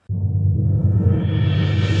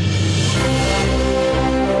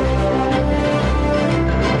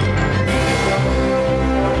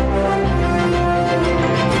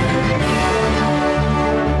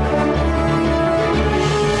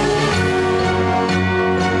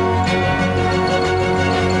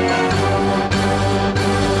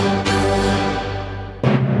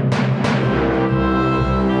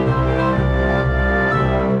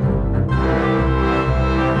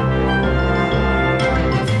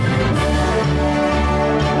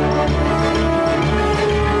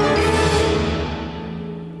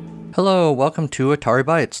Hello, welcome to Atari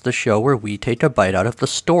Bytes, the show where we take a bite out of the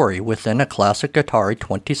story within a classic Atari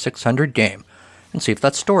 2600 game and see if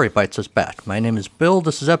that story bites us back. My name is Bill,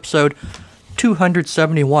 this is episode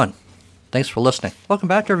 271. Thanks for listening. Welcome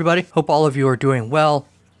back, everybody. Hope all of you are doing well.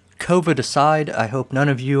 COVID aside, I hope none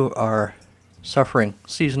of you are suffering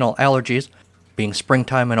seasonal allergies, being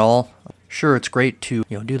springtime and all. Sure, it's great to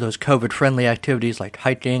do those COVID-friendly activities like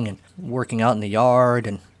hiking and working out in the yard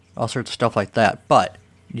and all sorts of stuff like that, but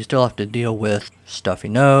you still have to deal with stuffy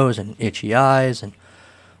nose and itchy eyes and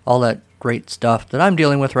all that great stuff that I'm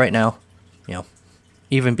dealing with right now,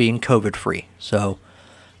 even being COVID-free. So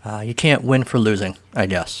you can't win for losing, I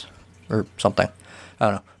guess, or something. I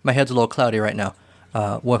don't know. My head's a little cloudy right now,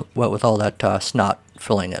 what with all that snot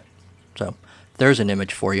filling it. So there's an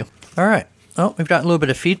image for you. All right. Oh, we've gotten a little bit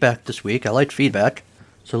of feedback this week. I like feedback,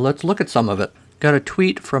 so let's look at some of it. Got a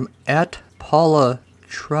tweet from @PaulaTriads.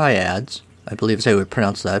 I believe is how we would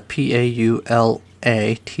pronounce that. PAULATR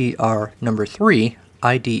number 3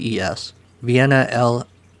 IDES. Vienna El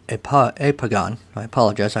Epagon. I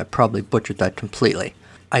apologize, I probably butchered that completely.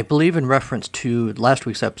 I believe in reference to last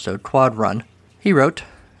week's episode, Quad Run. He wrote,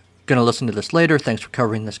 "Gonna listen to this later. Thanks for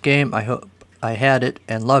covering this game. I hope I had it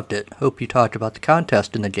and loved it. Hope you talked about the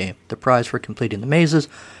contest in the game, the prize for completing the mazes,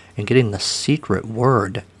 and getting the secret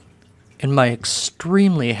word." In my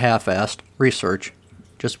extremely half-assed research,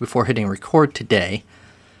 just before hitting record today,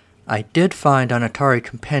 I did find on Atari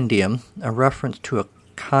Compendium a reference to a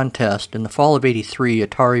contest in the fall of '83.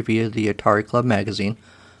 Atari, via the Atari Club magazine,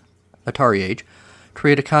 Atari Age,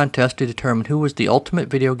 created a contest to determine who was the ultimate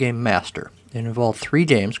video game master. It involved 3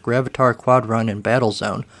 games, Gravitar, Quad Run, and Battle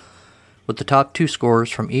Zone, with the top 2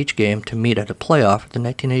 scorers from each game to meet at a playoff at the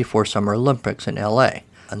 1984 Summer Olympics in LA.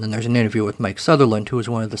 And then there's an interview with Mike Sutherland, who was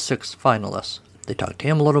one of the 6 finalists. They talked to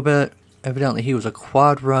him a little bit. Evidently, he was a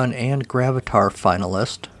Quad Run and Gravitar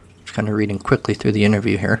finalist. Just kind of reading quickly through the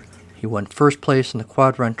interview here. He won first place in the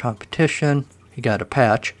Quad Run competition. He got a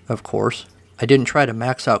patch, of course. "I didn't try to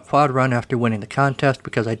max out Quad Run after winning the contest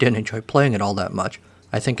because I didn't enjoy playing it all that much.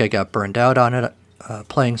 I think I got burned out on it,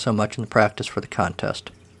 playing so much in the practice for the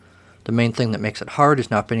contest. The main thing that makes it hard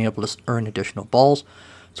is not being able to earn additional balls,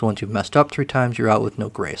 so once you've messed up 3 times, you're out with no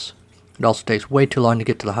grace. It also takes way too long to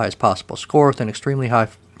get to the highest possible score with an extremely high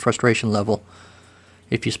frustration level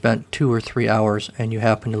if you spent 2 or 3 hours and you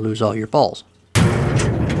happen to lose all your balls."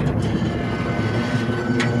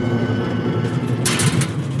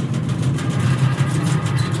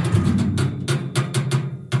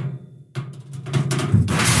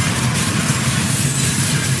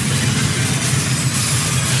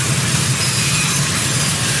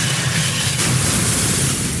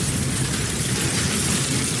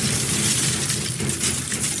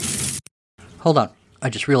 Hold on. I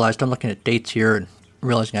just realized I'm looking at dates here and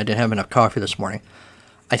realizing I didn't have enough coffee this morning.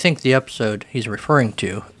 I think the episode he's referring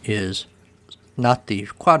to is not the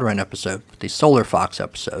Quad Run episode, but the Solar Fox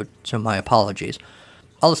episode, so my apologies.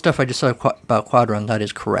 All the stuff I just said about Quad Run, that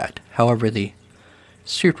is correct. However, the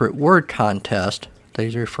secret word contest that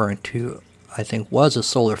he's referring to, I think, was a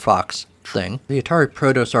Solar Fox thing. The Atari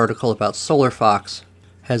Protos article about Solar Fox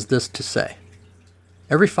has this to say.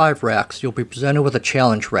 "Every 5 racks, you'll be presented with a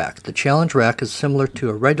challenge rack. The challenge rack is similar to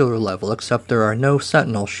a regular level, except there are no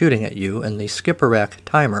sentinels shooting at you, and the skipper rack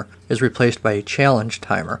timer is replaced by a challenge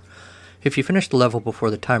timer. If you finish the level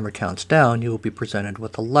before the timer counts down, you will be presented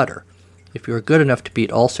with a letter. If you are good enough to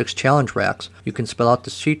beat all 6 challenge racks, you can spell out the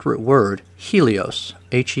secret word Helios,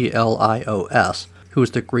 Helios, who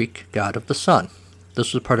is the Greek god of the sun.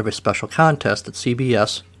 This was part of a special contest that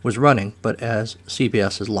CBS was running, but as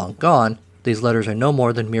CBS is long gone, these letters are no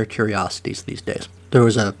more than mere curiosities these days." There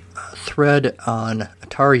was a thread on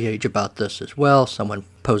Atari Age about this as well. Someone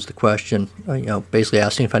posed the question, basically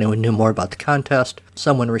asking if anyone knew more about the contest.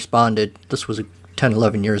 Someone responded, this was 10,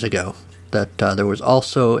 11 years ago, that there was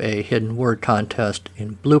also a hidden word contest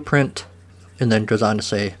in Blueprint, and then goes on to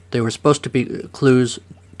say, "They were supposed to be clues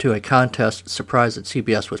to a contest surprise that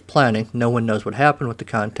CBS was planning. No one knows what happened with the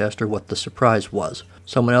contest or what the surprise was."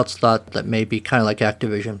 Someone else thought that maybe kind of like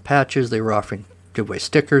Activision patches, they were offering giveaway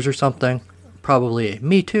stickers or something. Probably a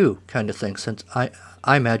Me Too kind of thing, since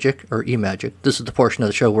iMagic, or eMagic, this is the portion of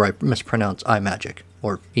the show where I mispronounce iMagic,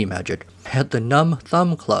 or eMagic, had the Numb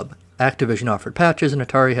Thumb Club. Activision offered patches and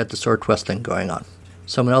Atari had the Sword Quest thing going on.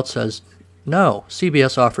 Someone else says, "No,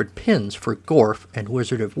 CBS offered pins for Gorf and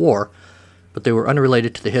Wizard of War, but they were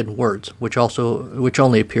unrelated to the hidden words, which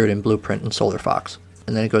only appeared in Blueprint and Solar Fox."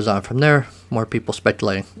 And then it goes on from there, more people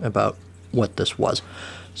speculating about what this was.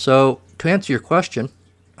 So, to answer your question,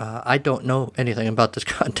 I don't know anything about this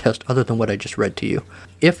contest other than what I just read to you.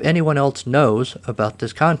 If anyone else knows about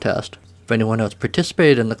this contest, If anyone else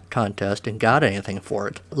participated in the contest and got anything for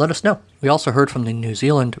it, let us know. We also heard from the New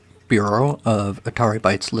Zealand Bureau of Atari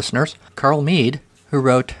Bytes listeners, Carl Mead, who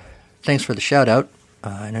wrote, "Thanks for the shout-out.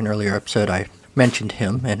 In an earlier episode, I mentioned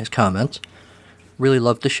him and his comments. Really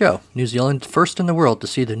loved the show. New Zealand first in the world to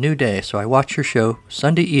see the new day, so I watch your show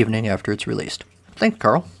Sunday evening after it's released." Thanks,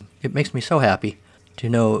 Carl. It makes me so happy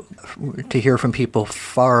to hear from people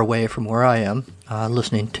far away from where I am,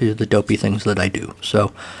 listening to the dopey things that I do.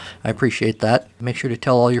 So I appreciate that. Make sure to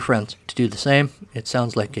tell all your friends to do the same. It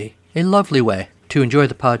sounds like a lovely way to enjoy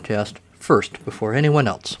the podcast first before anyone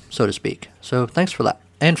else, so to speak. So thanks for that.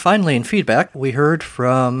 And finally, in feedback, we heard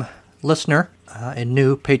from listener and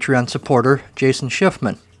new Patreon supporter, Jason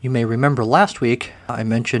Schiffman. You may remember last week I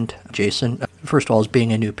mentioned Jason, first of all, as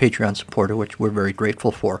being a new Patreon supporter, which we're very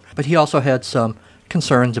grateful for. But he also had some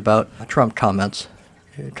concerns about Trump comments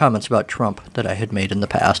about Trump that I had made in the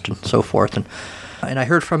past and so forth. And I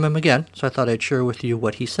heard from him again, so I thought I'd share with you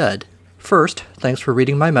what he said. First, thanks for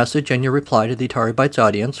reading my message and your reply to the Atari Bytes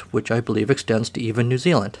audience, which I believe extends to even New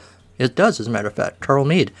Zealand. It does, as a matter of fact. Carl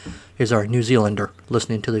Mead is our New Zealander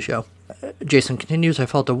listening to the show. Jason continues, "I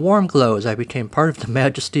felt a warm glow as I became part of the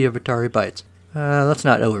majesty of Atari Bytes." Let's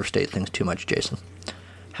not overstate things too much, Jason.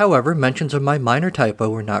 However, mentions of my minor typo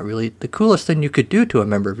were not really the coolest thing you could do to a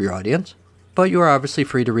member of your audience, but you are obviously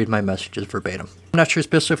free to read my messages verbatim. I'm not sure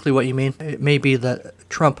specifically what you mean. It may be that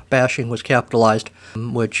Trump bashing was capitalized,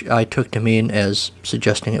 which I took to mean as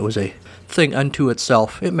suggesting it was a thing unto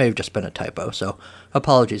itself. It may have just been a typo, so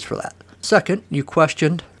apologies for that. Second, you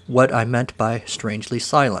questioned what I meant by strangely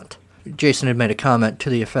silent. Jason had made a comment to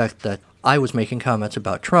the effect that I was making comments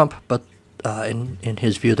about Trump, but in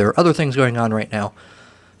his view there are other things going on right now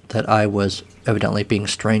that I was evidently being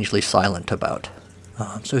strangely silent about.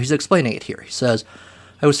 So he's explaining it here. He says,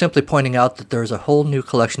 "I was simply pointing out that there is a whole new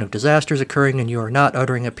collection of disasters occurring and you are not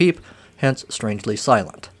uttering a peep, hence strangely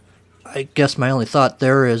silent." I guess my only thought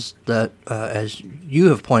there is that, as you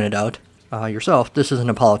have pointed out yourself, this isn't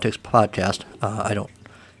a politics podcast. I don't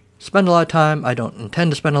spend a lot of time, I don't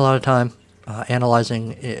intend to spend a lot of time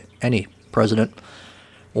analyzing any president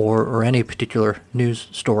or any particular news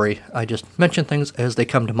story. I just mention things as they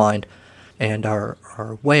come to mind and are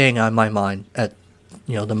weighing on my mind at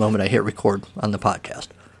the moment I hit record on the podcast.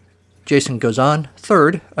 Jason goes on,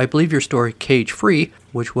 "Third, I believe your story Cage Free,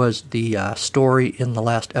 which was the story in the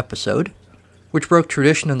last episode, which broke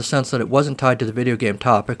tradition in the sense that it wasn't tied to the video game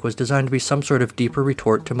topic, was designed to be some sort of deeper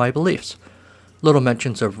retort to my beliefs. Little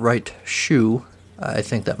mentions of right shoe," I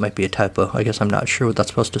think that might be a typo. I guess I'm not sure what that's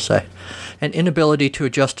supposed to say. "An inability to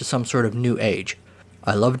adjust to some sort of new age.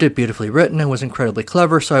 I loved it, beautifully written, and was incredibly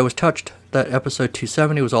clever, so I was touched that episode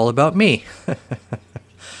 270 was all about me.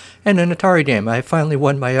 And an Atari game. I finally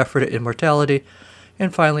won my effort at immortality.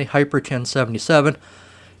 And finally, Hyper 1077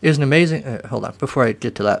 is an amazing..." Hold on, before I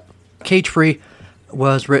get to that. Cage Free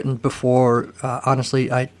was written before,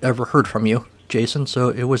 honestly, I ever heard from you, Jason, so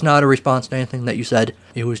it was not a response to anything that you said.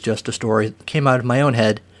 It was just a story that came out of my own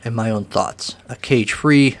head and my own thoughts. A Cage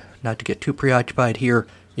Free, not to get too preoccupied here,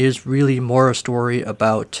 is really more a story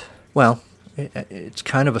about, well, it's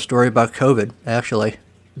kind of a story about COVID, actually.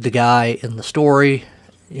 The guy in the story,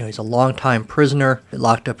 he's a longtime prisoner,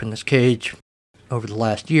 locked up in this cage over the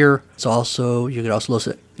last year. It's also, you could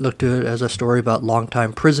also look to it as a story about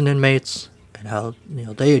longtime prison inmates and how,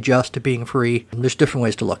 they adjust to being free. And there's different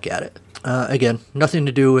ways to look at it. Again, nothing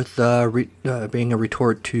to do with being a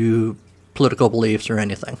retort to political beliefs or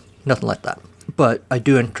anything. Nothing like that. But I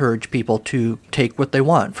do encourage people to take what they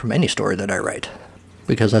want from any story that I write,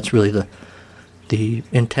 because that's really the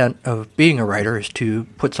intent of being a writer, is to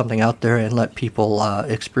put something out there and let people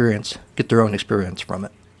get their own experience from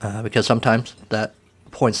it. Because sometimes that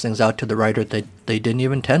points things out to the writer that they didn't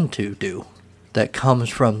even intend to do. That comes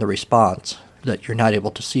from the response that you're not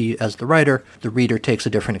able to see as the writer. The reader takes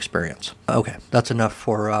a different experience. Okay, that's enough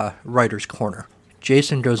for Writer's Corner.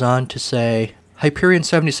 Jason goes on to say, Hyperion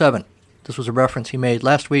 77. This was a reference he made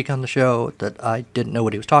last week on the show that I didn't know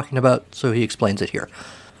what he was talking about, so he explains it here.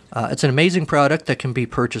 It's an amazing product that can be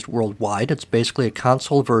purchased worldwide. It's basically a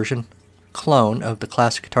console version clone of the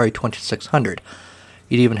classic Atari 2600.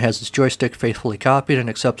 It even has its joystick faithfully copied and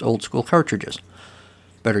accepts old school cartridges.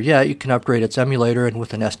 Better yet, you can upgrade its emulator, and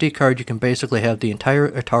with an SD card you can basically have the entire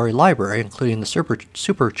Atari library, including the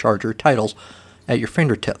Supercharger titles, at your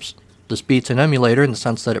fingertips. This beats an emulator in the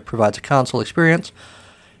sense that it provides a console experience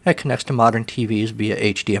and connects to modern TVs via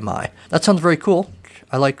HDMI. That sounds very cool.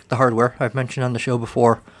 I like the hardware. I've mentioned on the show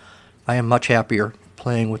before, I am much happier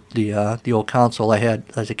playing with the old console I had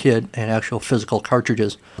as a kid and actual physical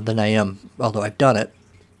cartridges than I am, although I've done it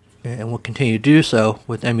and will continue to do so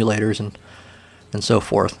with emulators and and so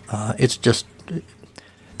forth. It's just,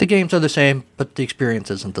 the games are the same, but the experience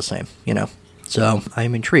isn't the same, So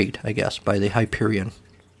I'm intrigued, I guess, by the Hyperion,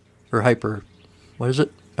 or what is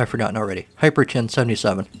it? I've forgotten already. Hyperchin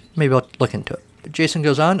 77. Maybe I'll look into it. Jason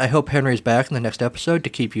goes on, I hope Henry's back in the next episode to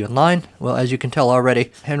keep you in line. Well, as you can tell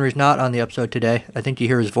already, Henry's not on the episode today. I think you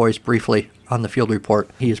hear his voice briefly on the field report.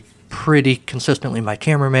 He is pretty consistently my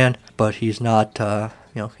cameraman, but he's not,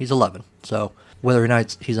 he's 11. So whether or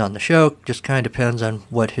not he's on the show just kind of depends on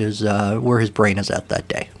what where his brain is at that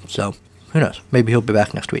day. So who knows? Maybe he'll be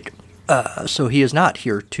back next week. So he is not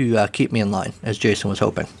here to keep me in line, as Jason was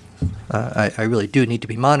hoping. I really do need to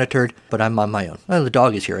be monitored, but I'm on my own. Well, the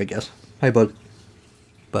dog is here, I guess. Hi, bud.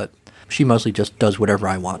 But she mostly just does whatever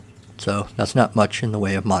I want, so that's not much in the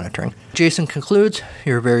way of monitoring. Jason concludes,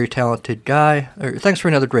 you're a very talented guy. Thanks for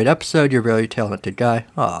another great episode. You're a very talented guy.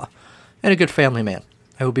 Aw. And a good family man.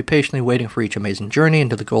 I will be patiently waiting for each amazing journey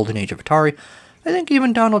into the golden age of Atari. I think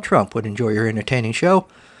even Donald Trump would enjoy your entertaining show,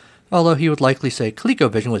 although he would likely say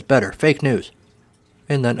ColecoVision was better, fake news,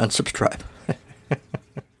 and then unsubscribe.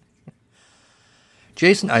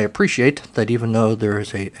 Jason, I appreciate that even though there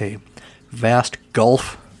is a vast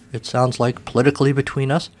gulf, it sounds like, politically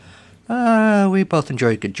between us, we both enjoy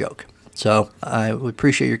a good joke. So I would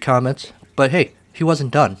appreciate your comments. But hey, he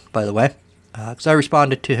wasn't done, by the way, because I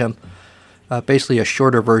responded to him basically a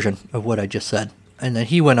shorter version of what I just said. And then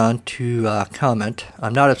he went on to comment,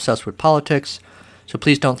 I'm not obsessed with politics, so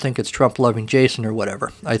please don't think it's Trump loving Jason or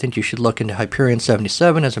whatever. I think you should look into Hyperion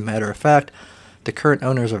 77. As a matter of fact, the current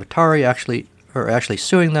owners of Atari are actually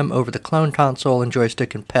suing them over the clone console and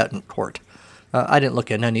joystick in patent court. I didn't look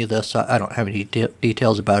at any of this. I don't have any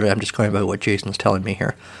details about it. I'm just going by what Jason's telling me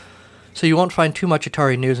here. So you won't find too much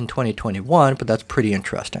Atari news in 2021, but that's pretty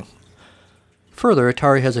interesting. Further,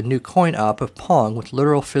 Atari has a new coin op of Pong with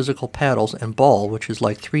literal physical paddles and ball, which is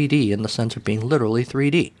like 3D in the sense of being literally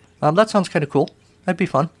 3D. That sounds kind of cool. That'd be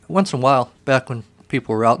fun. Once in a while, back when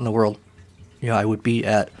people were out in the world, I would be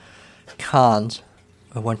at cons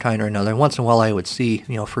of one kind or another. And once in a while I would see,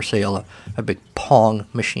 for sale, a big Pong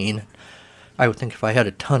machine. I would think if I had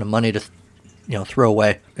a ton of money to, throw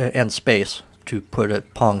away and space to put a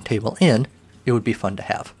Pong table in, it would be fun to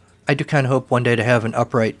have. I do kind of hope one day to have an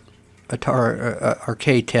upright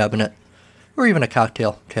arcade cabinet, or even a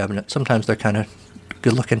cocktail cabinet. Sometimes they're kind of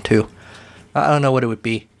good looking too. I don't know what it would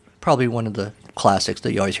be. Probably one of the classics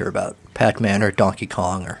that you always hear about. Pac-Man or Donkey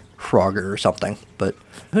Kong or Frogger or something. But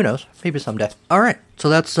who knows? Maybe someday. All right. So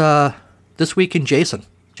that's This Week in Jason.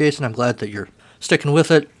 Jason, I'm glad that you're sticking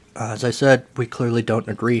with it. As I said, we clearly don't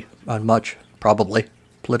agree on much, probably,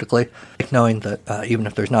 politically. Knowing that even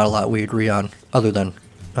if there's not a lot we agree on, other than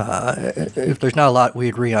if there's not a lot we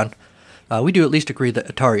agree on, we do at least agree that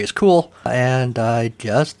Atari is cool, and I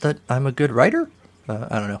guess that I'm a good writer?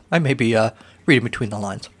 I don't know. I may be reading between the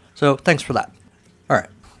lines. So thanks for that. All right,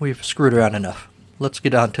 we've screwed around enough. Let's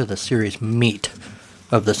get on to the serious meat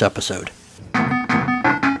of this episode.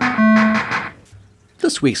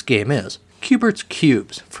 This week's game is Q*bert's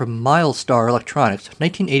Cubes from Milestar Electronics,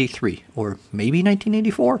 1983, or maybe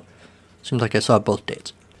 1984? Seems like I saw both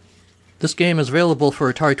dates. This game is available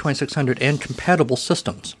for Atari 2600 and compatible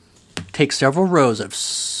systems. Take several rows of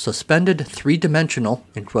suspended three-dimensional,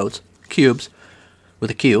 in quotes, cubes, with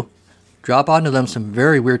a Q, drop onto them some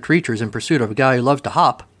very weird creatures in pursuit of a guy who loves to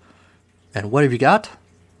hop, and what have you got?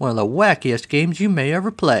 One of the wackiest games you may ever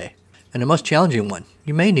play. And a most challenging one.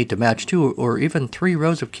 You may need to match 2 or even 3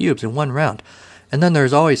 rows of cubes in one round. And then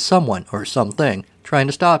there's always someone, or something, trying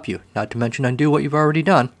to stop you, not to mention undo what you've already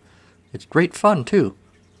done. It's great fun, too.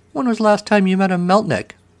 When was the last time you met a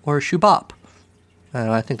Meltnik, or a Shubop?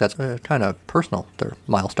 I think that's kind of personal there,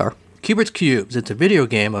 Milestar. Q*bert's Cubes. It's a video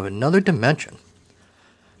game of another dimension.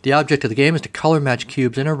 The object of the game is to color match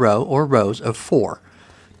cubes in a row, or rows, of 4.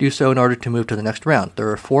 Do so in order to move to the next round. There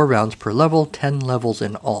are 4 rounds per level, 10 levels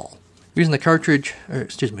in all. Using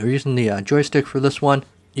the we're using the joystick for this one.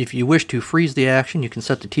 If you wish to freeze the action, you can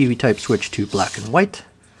set the TV type switch to black and white.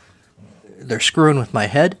 They're screwing with my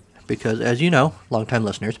head, because as you know, longtime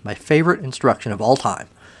listeners, my favorite instruction of all time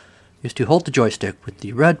is to hold the joystick with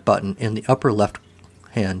the red button in the upper left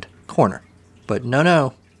hand corner. But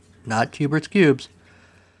no, not Q*bert's Cubes.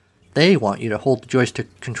 They want you to hold the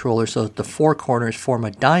joystick controller so that the 4 corners form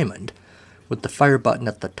a diamond with the fire button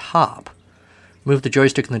at the top. Move the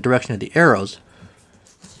joystick in the direction of the arrows.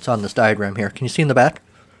 It's on this diagram here. Can you see in the back?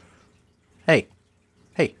 Hey.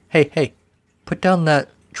 Put down that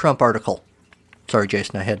Trump article. Sorry,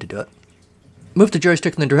 Jason, I had to do it. Move the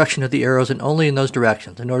joystick in the direction of the arrows and only in those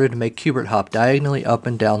directions in order to make Q*bert hop diagonally up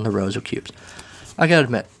and down the rows of cubes. I gotta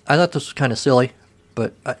admit, I thought this was kind of silly,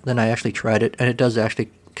 but then I actually tried it, and it does actually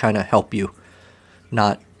kind of help you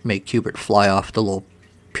not make Q*bert fly off the little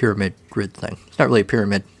pyramid grid thing. It's not really a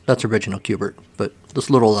pyramid. That's original Q*bert, but this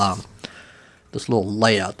little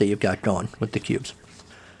layout that you've got going with the cubes.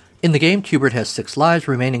 In the game, Q*bert has 6 lives.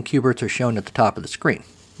 Remaining Q*berts are shown at the top of the screen.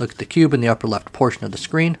 Look at the cube in the upper left portion of the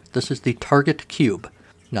screen. This is the target cube,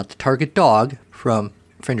 not the target dog from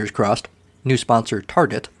Fingers Crossed, new sponsor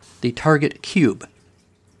Target, the target cube.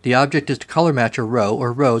 The object is to color match a row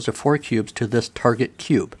or rows of 4 cubes to this target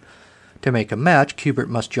cube. To make a match, Q*bert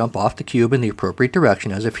must jump off the cube in the appropriate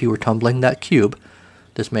direction as if he were tumbling that cube.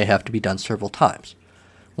 This may have to be done several times.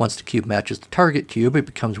 Once the cube matches the target cube, it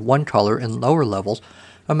becomes one color. In lower levels,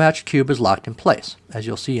 a matched cube is locked in place. As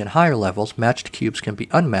you'll see in higher levels, matched cubes can be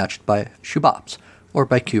unmatched by Shubops, or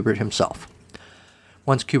by Q*bert himself.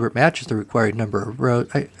 Once Q*bert matches the required number of rows...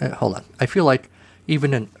 I feel like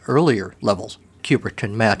even in earlier levels, Q*bert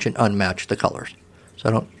can match and unmatch the colors. So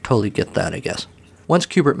I don't totally get that, I guess. Once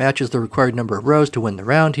Q*bert matches the required number of rows to win the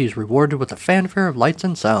round, he is rewarded with a fanfare of lights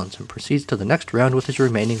and sounds and proceeds to the next round with his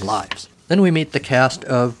remaining lives. Then we meet the cast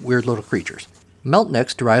of weird little creatures.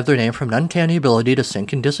 Meltnicks derive their name from an uncanny ability to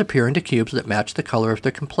sink and disappear into cubes that match the color of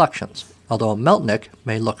their complexions. Although a Meltnick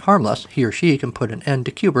may look harmless, he or she can put an end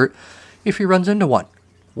to Q*bert if he runs into one.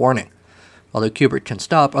 Warning. Although Q*bert can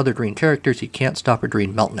stop other green characters, he can't stop a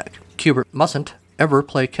green Meltnick. Q*bert mustn't ever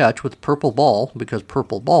play catch with Purple Ball because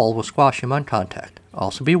Purple Ball will squash him on contact.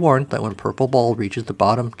 Also be warned that when Purple Ball reaches the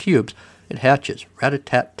bottom cubes, it hatches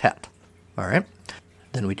rat-a-tat-tat. Alright?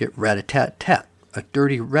 Then we get rat-a-tat-tat, a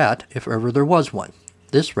dirty rat if ever there was one.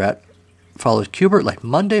 This rat follows Q*bert like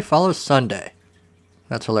Monday follows Sunday.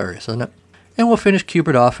 That's hilarious, isn't it? And we'll finish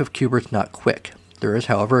Q*bert off if Q*bert's not quick. There is,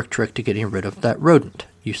 however, a trick to getting rid of that rodent.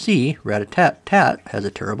 You see, rat-a-tat-tat has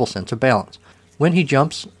a terrible sense of balance. When he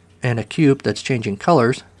jumps onto a cube that's changing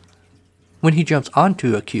colors,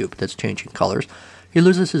 he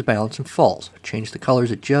loses his balance and falls. Change the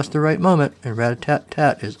colors at just the right moment, and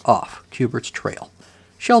rat-a-tat-tat is off Q*bert's trail.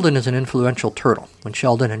 Sheldon is an influential turtle. When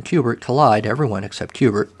Sheldon and Q*bert collide, everyone except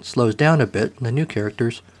Q*bert slows down a bit, and new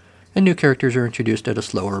characters are introduced at a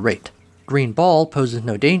slower rate. Green Ball poses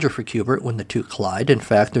no danger for Q*bert when the two collide. In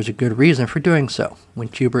fact, there's a good reason for doing so. When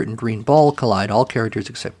Q*bert and Green Ball collide, all characters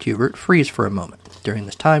except Q*bert freeze for a moment. During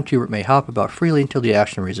this time, Q*bert may hop about freely until the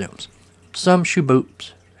action resumes. Some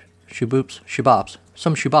Shubops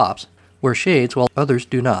wear shades while others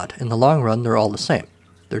do not. In the long run, they're all the same.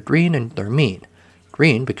 They're green and they're mean.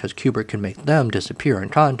 Green because Q*bert can make them disappear on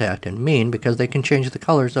contact, and mean because they can change the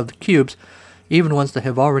colors of the cubes even once they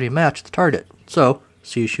have already matched the target. So,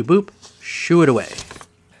 see Shuboop, shoo it away.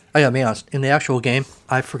 I gotta be honest, in the actual game,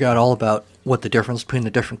 I forgot all about what the difference between the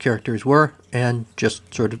different characters were, and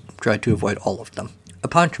just sort of tried to avoid all of them.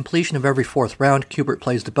 Upon completion of every 4th round, Q*bert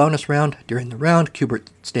plays the bonus round. During the round, Q*bert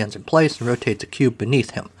stands in place and rotates a cube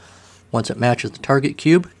beneath him. Once it matches the target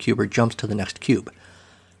cube, Q*bert jumps to the next cube.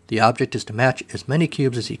 The object is to match as many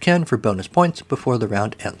cubes as he can for bonus points before the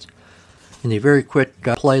round ends. In the very quick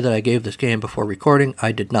play that I gave this game before recording,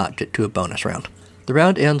 I did not get to a bonus round. The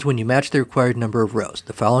round ends when you match the required number of rows.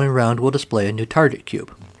 The following round will display a new target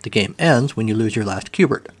cube. The game ends when you lose your last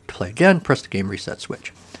Q*bert. To play again, press the game reset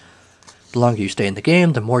switch. The longer you stay in the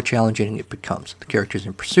game, the more challenging it becomes. The characters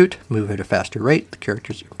in pursuit move at a faster rate. The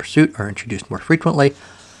characters in pursuit are introduced more frequently.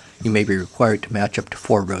 You may be required to match up to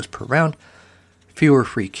 4 rows per round. Fewer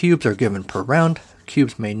free cubes are given per round.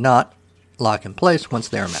 Cubes may not lock in place once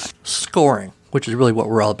they are matched. Scoring, which is really what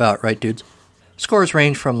we're all about, right, dudes? Scores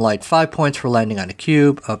range from like 5 points for landing on a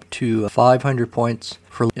cube up to 500 points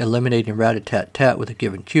for eliminating rat-a-tat-tat with a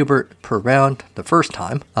given Q*bert per round the first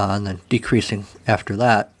time, and then decreasing after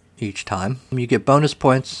that each time. You get bonus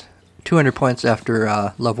points, 200 points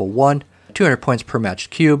after level 1, 200 points per matched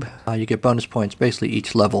cube. You get bonus points basically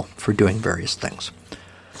each level for doing various things.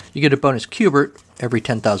 You get a bonus Q*bert every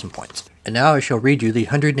 10,000 points. And now I shall read you the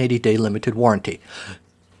 180-day limited warranty.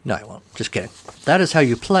 No, I won't. Just kidding. That is how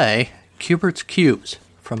you play Q*bert's Cubes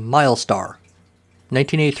from Milestar.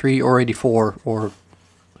 1983 or 84 or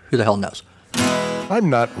who the hell knows. I'm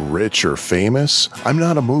not rich or famous. I'm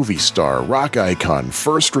not a movie star, rock icon,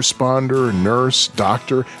 first responder, nurse,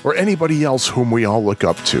 doctor, or anybody else whom we all look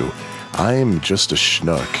up to. I'm just a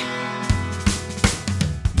schnook.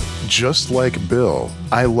 Just like Bill,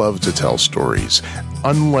 I love to tell stories.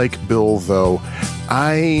 Unlike Bill, though,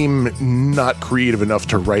 I'm not creative enough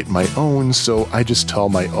to write my own, so I just tell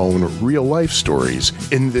my own real-life stories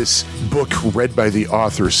in this book read by the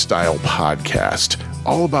author style podcast,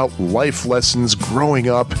 all about life lessons growing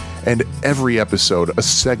up, and every episode a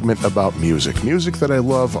segment about music. Music that I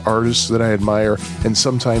love, artists that I admire, and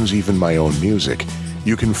sometimes even my own music.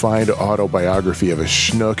 You can find Autobiography of a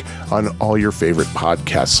Schnook on all your favorite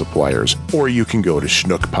podcast suppliers, or you can go to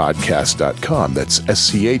schnookpodcast.com. That's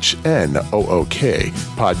SCHNOOK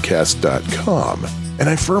podcast.com. And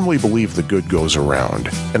I firmly believe the good goes around,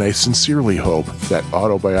 and I sincerely hope that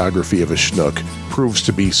Autobiography of a Schnook proves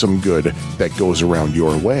to be some good that goes around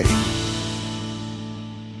your way.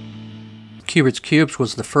 Q*bert's Cubes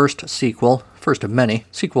was the first of many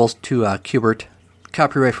sequels to Q*bert.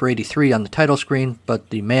 Copyright for 83 on the title screen, but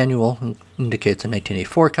the manual indicates a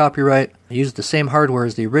 1984 copyright. It used the same hardware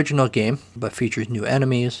as the original game, but features new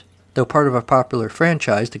enemies. Though part of a popular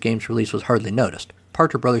franchise, the game's release was hardly noticed.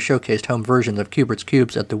 Parker Brothers showcased home versions of Q*bert's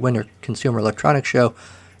Cubes at the Winter Consumer Electronics Show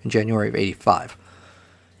in January of 85.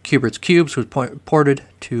 Q*bert's Cubes was ported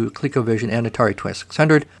to ColecoVision and Atari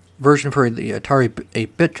 2600. Version for the Atari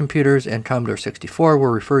 8-bit computers and Commodore 64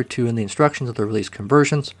 were referred to in the instructions of the release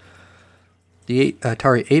conversions. The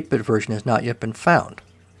Atari 8-bit version has not yet been found.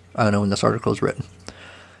 I don't know when this article is written.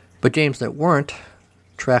 But games that weren't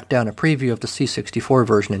tracked down a preview of the C64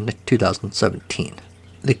 version in 2017.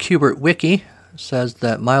 The Q*bert Wiki says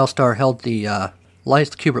that Milestar held the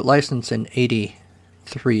Q*bert license in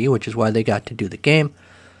 83, which is why they got to do the game.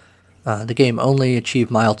 The game only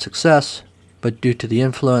achieved mild success, but due to the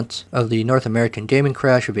influence of the North American gaming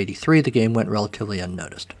crash of 83, the game went relatively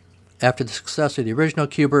unnoticed. After the success of the original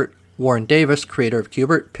Q*bert, Warren Davis, creator of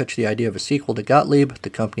Q*bert, pitched the idea of a sequel to Gottlieb, the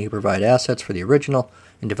company who provided assets for the original.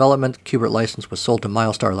 In development, the Q*bert license was sold to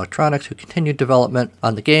Milestar Electronics, who continued development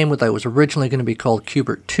on the game that was originally going to be called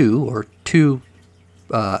Q*bert 2, or 2 *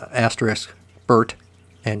 Bert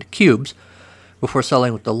and Cubes, before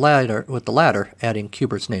selling with the latter adding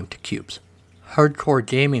Q*bert's name to Cubes. Hardcore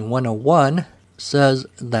Gaming 101 says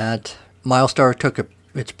that Milestar took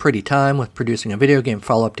its pretty time with producing a video game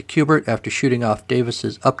follow-up to Q*bert after shooting off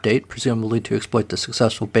Davis's update, presumably to exploit the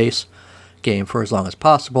successful base game for as long as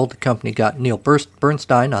possible. The company got Neil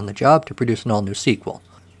Bernstein on the job to produce an all-new sequel.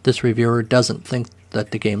 This reviewer doesn't think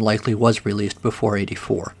that the game likely was released before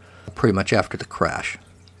 84, pretty much after the crash.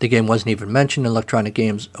 The game wasn't even mentioned in Electronic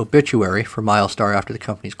Games' obituary for Milestar after the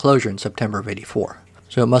company's closure in September of 84,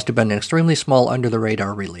 so it must have been an extremely small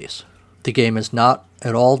under-the-radar release. The game is not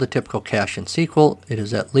at all the typical cash-in sequel. It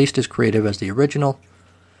is at least as creative as the original.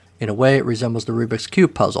 In a way, it resembles the Rubik's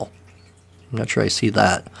Cube puzzle. I'm not sure I see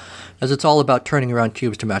that, as it's all about turning around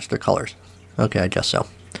cubes to match their colors. Okay, I guess so.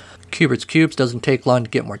 Q*bert's Cubes doesn't take long to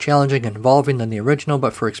get more challenging and involving than the original,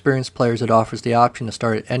 but for experienced players it offers the option to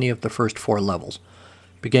start at any of the first 4 levels.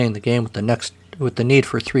 Beginning the game with the need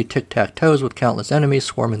for 3 tic-tac-toes with countless enemies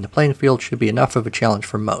swarming the playing field should be enough of a challenge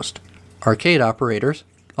for most. Arcade operators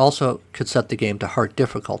also could set the game to hard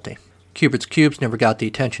difficulty. Q*bert's Cubes never got the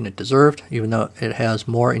attention it deserved, even though it has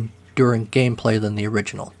more enduring gameplay than the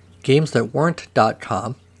original.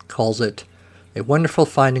 GamesThatWeren't.com calls it a wonderful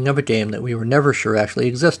finding of a game that we were never sure actually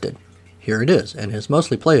existed. Here it is, and is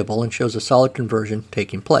mostly playable and shows a solid conversion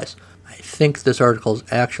taking place. I think this article is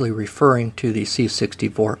actually referring to the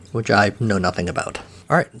C64, which I know nothing about.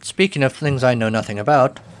 Alright, speaking of things I know nothing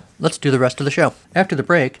about, let's do the rest of the show. After the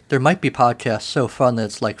break, there might be podcasts so fun that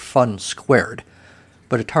it's like fun squared,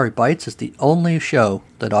 but Atari Bytes is the only show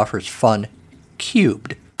that offers fun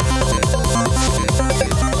cubed.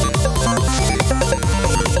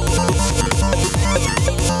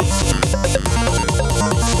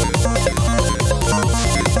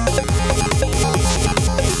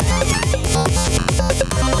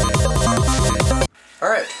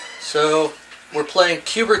 Alright, so we're playing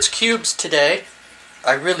Q*bert's Cubes today.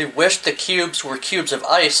 I really wish the cubes were cubes of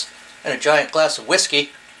ice and a giant glass of whiskey,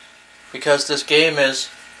 because this game is,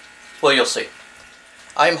 well, you'll see.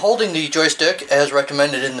 I'm holding the joystick as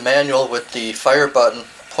recommended in the manual with the fire button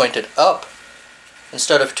pointed up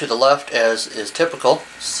instead of to the left as is typical.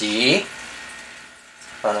 See? I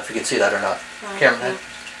don't know if you can see that or not. No, Cameraman, no.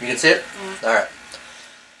 you can see it? Yeah. Alright.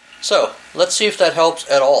 So, let's see if that helps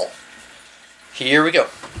at all. Here we go.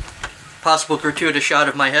 Possible gratuitous shot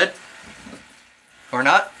of my head? Or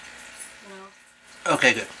not? No.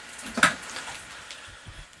 Okay, good.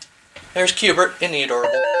 There's Q*bert in the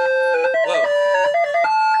adorable. Whoa.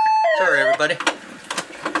 Sorry, everybody.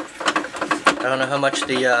 I don't know how much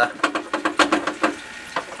the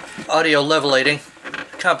audio levelating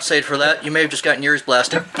compensated for that. You may have just gotten yours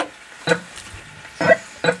blasted.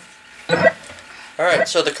 Alright,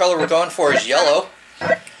 so the color we're going for is yellow,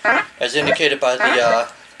 as indicated by the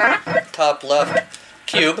top left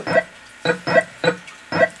cube.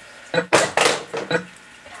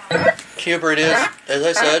 Q*bert is, as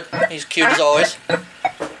I said, he's cute as always.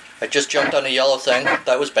 I just jumped on a yellow thing.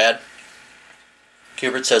 That was bad.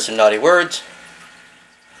 Q*bert says some naughty words.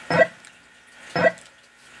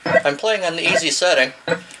 I'm playing on the easy setting.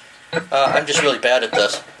 I'm just really bad at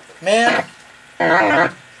this. Man!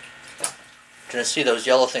 I'm gonna see those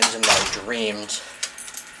yellow things in my dreams.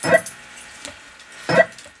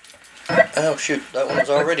 Oh shoot, that one was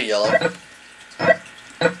already yellow.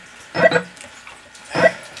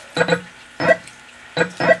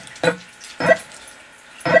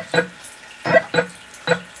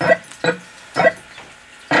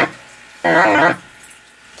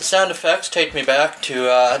 The sound effects take me back to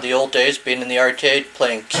the old days being in the arcade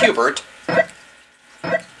playing Q*bert,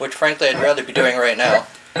 which frankly I'd rather be doing right now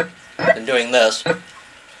than doing this.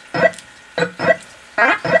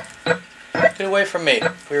 Get away from me,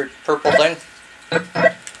 weird purple thing.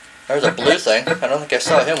 There's a blue thing. I don't think I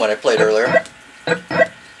saw him when I played earlier.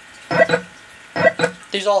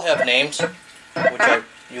 These all have names, which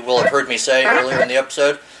you will have heard me say earlier in the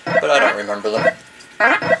episode, but I don't remember them.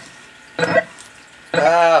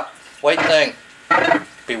 White thing.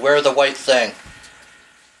 Beware the white thing.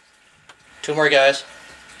 2 more guys.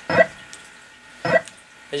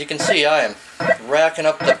 As you can see, I am racking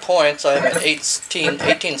up the points. I am at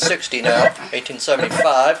 1860 now.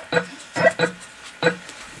 1875.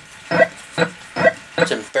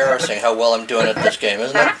 It's embarrassing how well I'm doing at this game,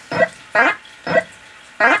 isn't it?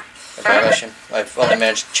 I've only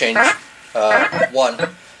managed to change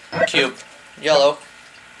 1 cube. Yellow.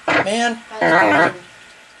 Man.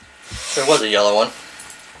 There was a yellow one.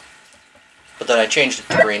 But then I changed it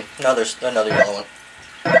to green. Now there's another yellow one.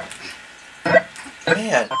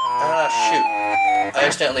 Man. Shoot. I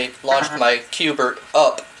accidentally launched my Q*bert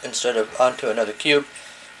up instead of onto another cube.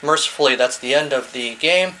 Mercifully, that's the end of the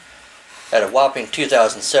game. At a whopping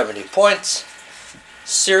 2,070 points.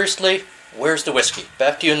 Seriously, where's the whiskey?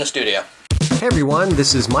 Back to you in the studio. Hey everyone,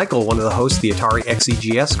 this is Michael, one of the hosts of the Atari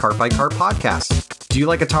XEGS Cart by Cart podcast. Do you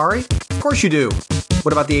like Atari? Of course you do.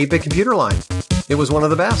 What about the 8-bit computer line? It was one of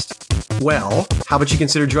the best. Well, how about you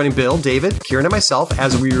consider joining Bill, David, Kieran, and myself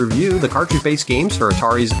as we review the cartridge-based games for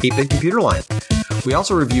Atari's 8-bit computer line. We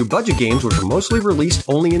also review budget games which are mostly released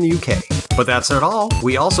only in the UK. But that's not all.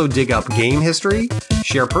 We also dig up game history,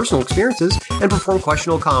 share personal experiences, and perform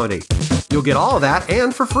questionable comedy. You'll get all of that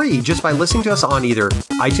and for free just by listening to us on either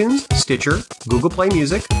iTunes, Stitcher, Google Play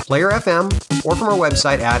Music, Player FM, or from our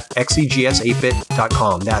website at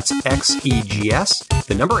xegs8bit.com. That's xegs,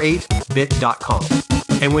 the number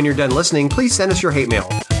 8bit.com. And when you're done listening, please send us your hate mail,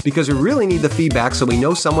 because we really need the feedback so we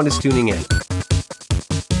know someone is tuning in.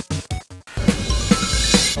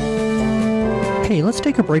 Hey, let's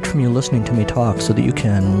take a break from you listening to me talk so that you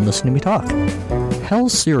can listen to me talk.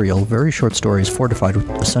 Hell's Cereal, Very Short Stories Fortified with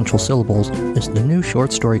Essential Syllables, is the new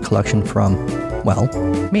short story collection from, well,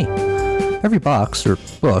 me. Every box, or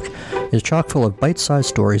book, is chock full of bite-sized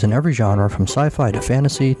stories in every genre, from sci-fi to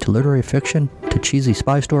fantasy to literary fiction to cheesy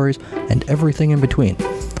spy stories and everything in between.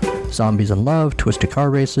 Zombies in love, twisted car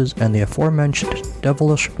races, and the aforementioned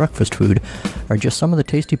devilish breakfast food are just some of the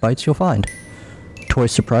tasty bites you'll find. Toy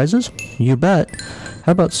surprises? You bet.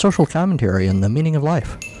 How about social commentary and the meaning of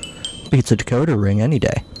life? Beats a decoder ring any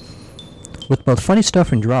day. With both funny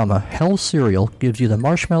stuff and drama, Hell's Cereal gives you the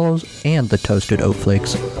marshmallows and the toasted oat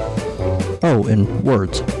flakes. Oh, and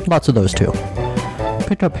words. Lots of those too.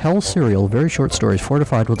 Pick up Hell's Cereal, Very Short Stories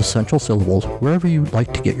Fortified with Essential Syllables wherever you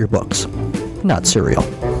like to get your books. Not cereal.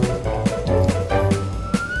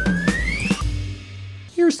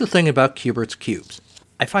 Here's the thing about Q*bert's cubes.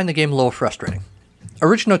 I find the game a little frustrating.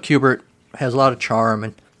 Original Q*bert has a lot of charm,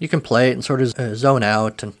 and you can play it and sort of zone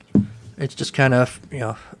out, and it's just kind of,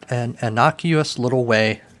 an innocuous little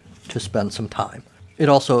way to spend some time. It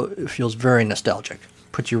also feels very nostalgic.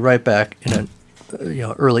 Puts you right back in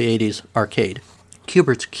a, early 80s arcade.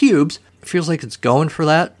 Q*bert's Cubes feels like it's going for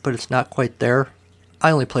that, but it's not quite there. I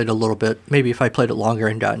only played a little bit. Maybe if I played it longer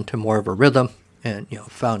and got into more of a rhythm and,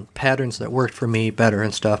 found patterns that worked for me better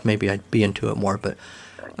and stuff, maybe I'd be into it more, but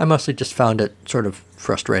I mostly just found it sort of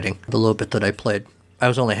frustrating, the little bit that I played. I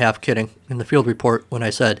was only half kidding in the field report when I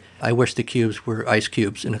said I wish the cubes were ice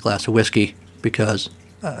cubes in a glass of whiskey, because,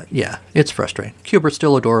 it's frustrating. Q*bert's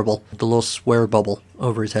still adorable. The little swear bubble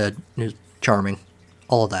over his head is charming.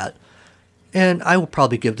 All of that. And I will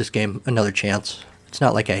probably give this game another chance. It's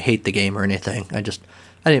not like I hate the game or anything. I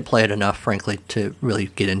didn't play it enough, frankly, to really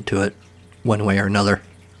get into it one way or another.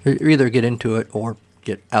 Either get into it or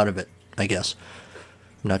get out of it, I guess.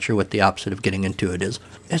 I'm not sure what the opposite of getting into it is.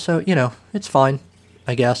 And so, it's fine,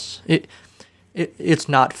 I guess. It's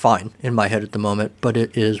not fine in my head at the moment, but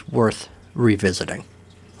it is worth revisiting.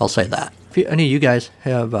 I'll say that. If any of you guys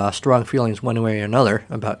have strong feelings one way or another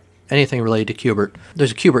about anything related to Q*bert,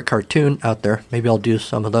 there's a Q*bert cartoon out there. Maybe I'll do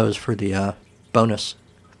some of those for the bonus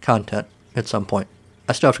content at some point.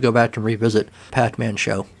 I still have to go back and revisit Pac-Man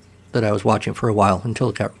show. that I was watching for a while until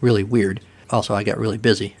it got really weird. Also, I got really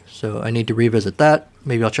busy, so I need to revisit that.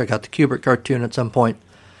 Maybe I'll check out the Q*bert cartoon at some point.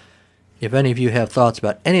 If any of you have thoughts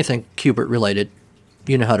about anything Q*bert related,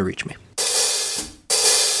 you know how to reach me.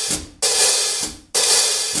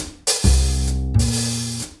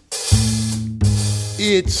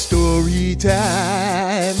 It's story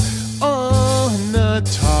time on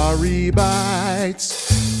Atari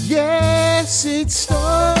Bytes. Yes, it's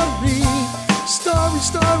story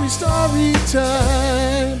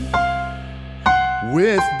time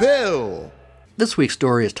with Bill. This week's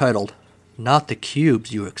story is titled, Not the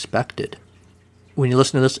Cubes You Expected. When you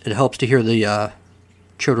listen to this, it helps to hear the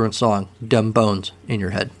children's song, Dumb Bones, in your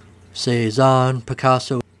head. Cezanne,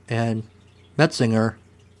 Picasso, and Metzinger,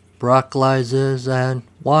 Brockleises and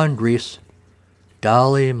Wandries,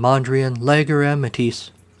 Dali, Mondrian, Lager, and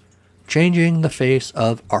Matisse, changing the face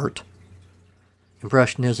of art.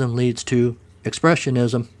 Impressionism leads to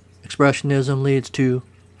Expressionism. Expressionism leads to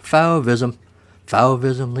Fauvism.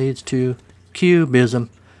 Fauvism leads to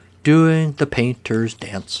Cubism, doing the painter's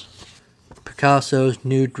dance. Picasso's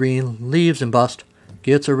new dream leaves and bust,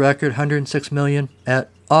 gets a record 106 million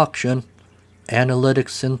at auction. Analytic,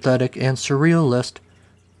 synthetic, and surrealist,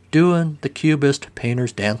 doing the cubist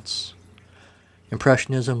painter's dance.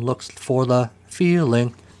 Impressionism looks for the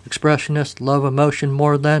feeling. Expressionists love emotion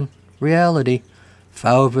more than reality.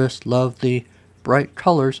 Fauvists love the bright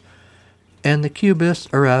colors, and the cubists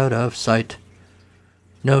are out of sight.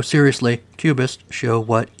 No, seriously, cubists show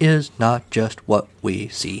what is, not just what we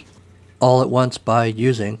see. All at once by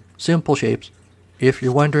using simple shapes. If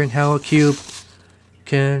you're wondering how a cube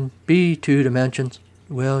can be 2 dimensions,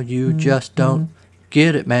 well, you just don't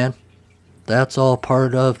get it, man. That's all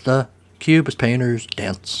part of the cubist painter's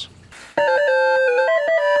dance.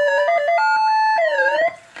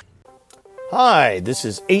 Hi, this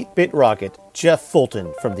is 8-Bit Rocket, Jeff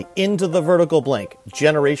Fulton from the Into the Vertical Blank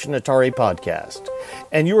Generation Atari podcast.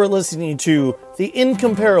 And you are listening to the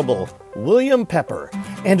incomparable William Pepper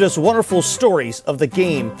and his wonderful stories of the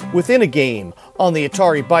game within a game on the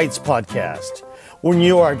Atari Bytes podcast. When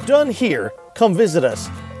you are done here, come visit us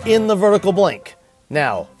in the Vertical Blank.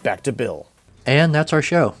 Now, back to Bill. And that's our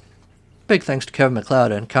show. Big thanks to Kevin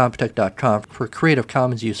MacLeod and Comptech.com for Creative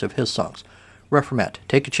Commons use of his songs, Reformat,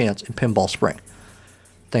 Take a Chance, and Pinball Spring.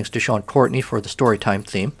 Thanks to Sean Courtney for the Storytime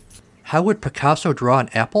theme. How would Picasso draw an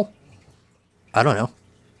apple? I don't know.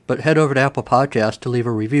 But head over to Apple Podcasts to leave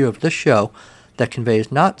a review of this show that conveys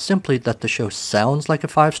not simply that the show sounds like a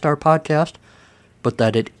 5-star podcast, but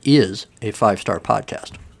that it is a 5-star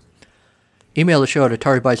podcast. Email the show at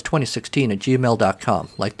AtariBytes2016@gmail.com,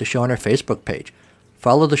 like the show on our Facebook page.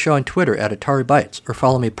 Follow the show on Twitter at AtariBytes, or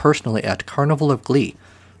follow me personally at Carnival of Glee.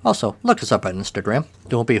 Also, look us up on Instagram.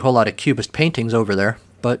 There won't be a whole lot of cubist paintings over there,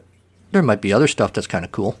 but there might be other stuff that's kind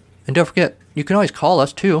of cool. And don't forget, you can always call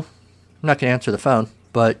us too. I'm not going to answer the phone,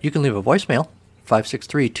 but you can leave a voicemail,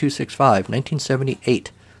 563-265-1978.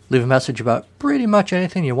 Leave a message about pretty much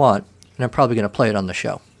anything you want, and I'm probably going to play it on the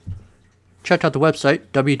show. Check out the website,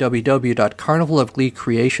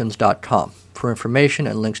 www.carnivalofgleecreations.com, for information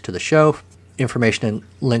and links to the show, information and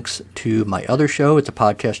links to my other show, It's a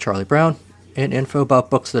Podcast, Charlie Brown, and info about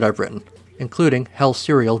books that I've written, including Hell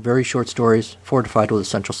Serial, very short stories, fortified with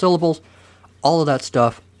essential syllables, all of that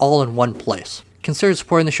stuff, all in one place. Consider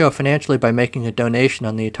supporting the show financially by making a donation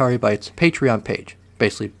on the Atari Bytes Patreon page,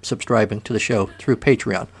 basically subscribing to the show through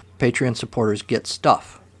Patreon. Patreon supporters get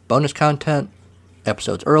stuff, bonus content,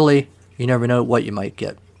 episodes early, you never know what you might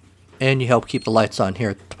get. And you help keep the lights on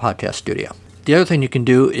here at the podcast studio. The other thing you can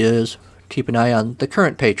do is keep an eye on the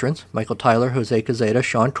current patrons, Michael Tyler, Jose Cazeta,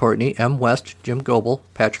 Sean Courtney, M. West, Jim Goebel,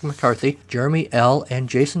 Patrick McCarthy, Jeremy L., and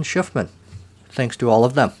Jason Schiffman. Thanks to all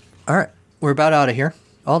of them. All right, we're about out of here.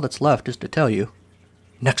 All that's left is to tell you,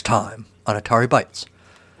 next time on Atari Bytes,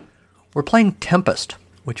 we're playing Tempest,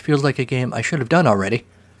 which feels like a game I should have done already,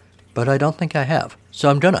 but I don't think I have.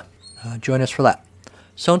 So I'm gonna. Join us for that.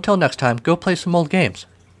 So until next time, go play some old games.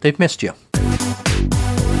 They've missed you.